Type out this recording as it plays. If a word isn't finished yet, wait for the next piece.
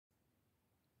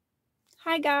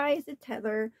Hi guys, it's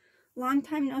Heather. Long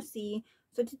time no see.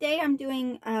 So today I'm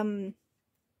doing an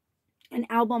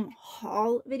album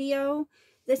haul video.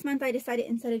 This month I decided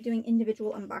instead of doing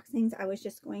individual unboxings, I was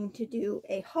just going to do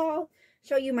a haul,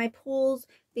 show you my pulls,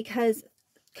 because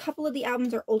a couple of the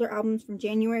albums are older albums from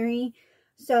January.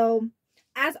 So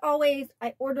as always,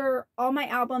 I order all my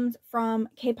albums from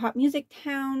K-Pop Music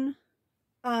Town,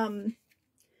 all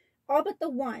but the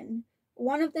one.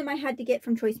 One of them I had to get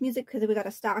from Choice Music because it was out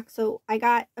of stock. So I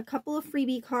got a couple of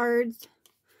freebie cards.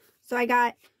 So I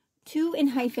got 2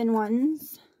 ENHYPEN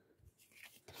ones.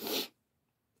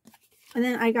 And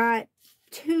then I got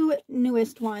 2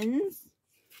 NU'EST ones.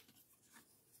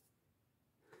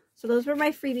 So those were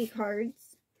my freebie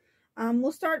cards.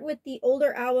 We'll start with the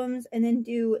older albums and then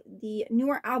do the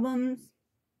newer albums.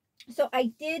 So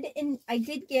I did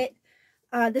get,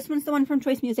 this one's the one from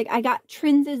Choice Music. I got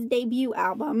Trinz's debut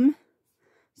album.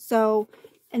 So,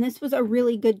 and this was a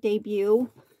really good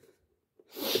debut.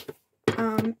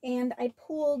 And I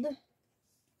pulled,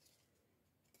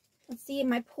 let's see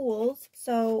my pulls.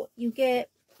 So you get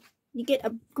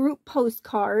a group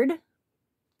postcard,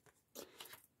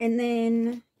 and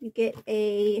then you get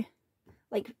a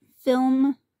like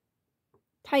film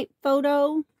type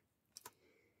photo.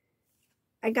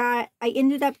 I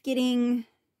ended up getting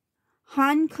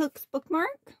Hankook's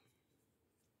bookmark.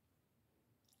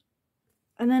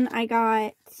 And then I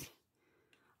got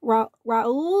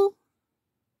Raul,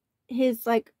 his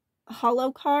like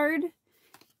holo card,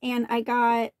 and I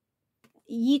got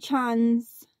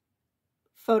Yichan's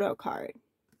photo card.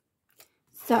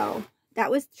 So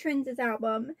that was Trinz's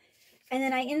album. And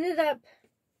then I ended up,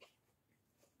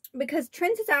 because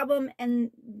Trinz's album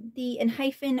and the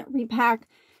ENHYPEN repack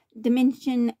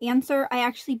Dimension Answer I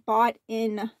actually bought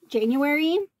in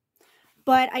January,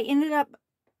 but I ended up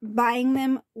buying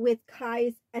them with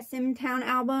Kai's SM Town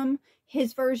album,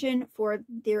 his version for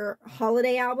their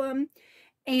holiday album,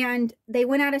 and they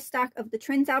went out of stock of the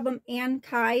Trinz album and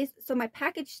Kai's, so my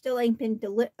package still ain't been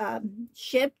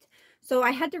shipped, so I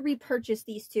had to repurchase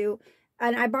these two,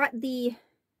 and I bought the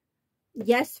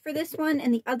Yes for this one,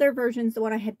 and the other version's the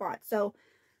one I had bought, so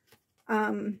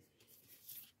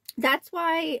that's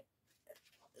why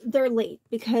they're late,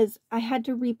 because I had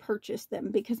to repurchase them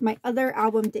because my other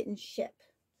album didn't ship.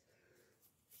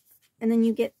 And then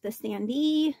you get the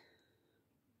standee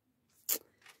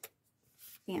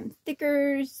and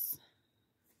stickers.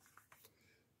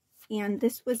 And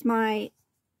this was my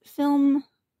film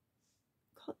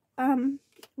one.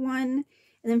 And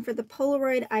then for the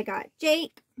Polaroid, I got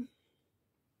Jake.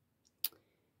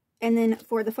 And then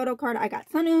for the photo card, I got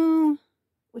Sunwoo,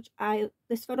 which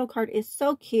this photo card is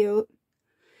so cute.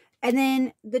 And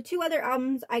then the 2 other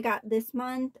albums I got this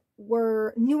month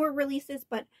were newer releases,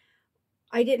 but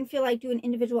I didn't feel like doing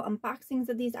individual unboxings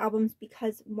of these albums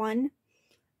because one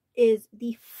is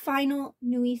the final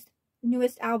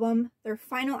NU'EST album, their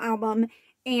final album,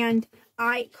 and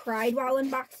I cried while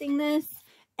unboxing this,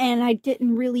 and I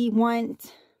didn't really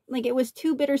want, like, it was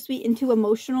too bittersweet and too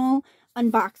emotional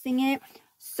unboxing it,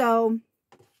 so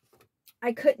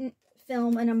I couldn't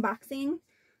film an unboxing.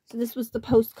 So this was the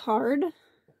postcard.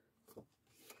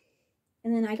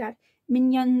 And then I got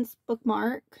Minhyun's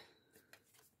bookmark.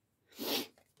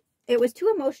 It was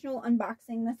too emotional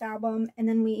unboxing this album. And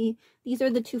then these are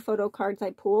the 2 photo cards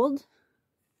I pulled.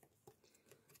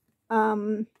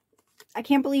 I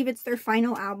can't believe it's their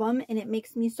final album, and it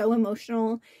makes me so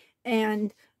emotional.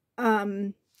 And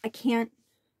I can't,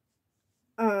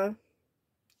 but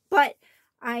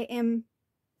I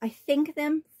thank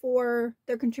them for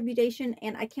their contribution,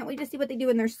 and I can't wait to see what they do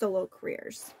in their solo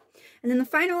careers. And then the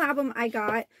final album I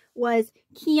got was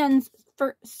Kihyun's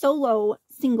solo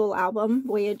single album,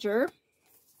 Voyager.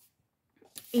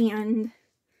 And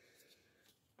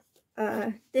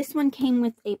this one came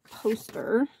with a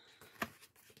poster.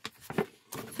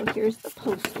 So here's the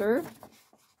poster.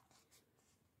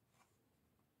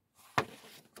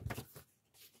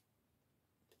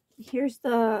 Here's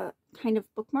the kind of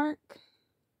bookmark.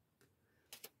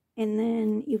 And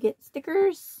then you get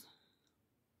stickers.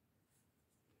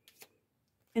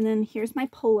 And then here's my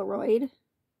Polaroid.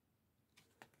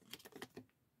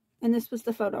 And this was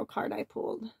the photo card I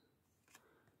pulled.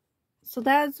 So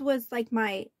that was like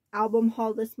my album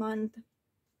haul this month.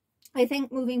 I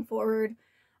think moving forward,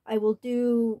 I will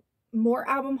do more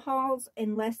album hauls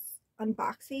and less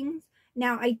unboxings.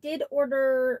 Now, I did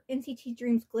order NCT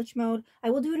Dream's Glitch Mode. I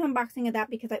will do an unboxing of that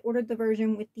because I ordered the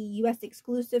version with the US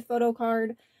exclusive photo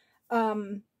card.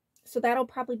 So that'll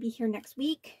probably be here next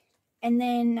week. And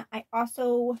then I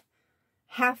also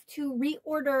have to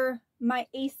reorder my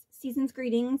Ace Season's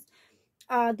Greetings.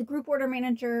 the group order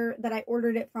manager that I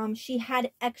ordered it from, she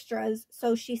had extras.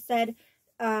 So she said,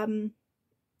 I'm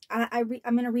going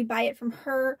to rebuy it from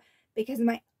her because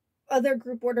my other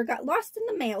group order got lost in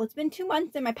the mail. It's been 2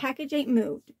 months and my package ain't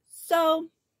moved. So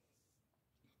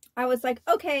I was like,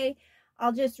 okay,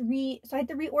 I'll just so I had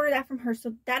to reorder that from her.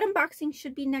 So that unboxing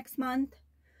should be next month.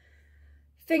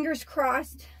 Fingers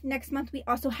crossed. Next month we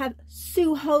also have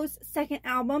Suho's second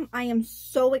album. I am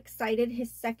so excited.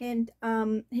 His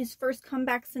first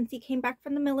comeback since he came back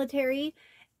from the military.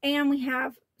 And we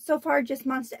have so far just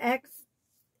Monster X.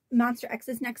 Monster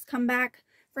X's next comeback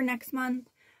for next month.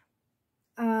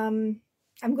 And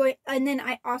then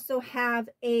I also have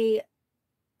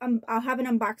I'll have an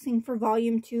unboxing for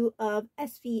volume 2 of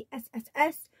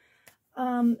SVSSS,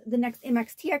 the next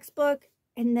MXTX book,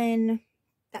 and then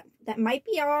that might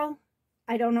be all.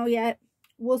 I don't know yet.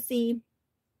 We'll see.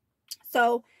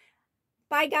 So,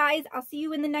 bye guys. I'll see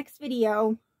you in the next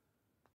video.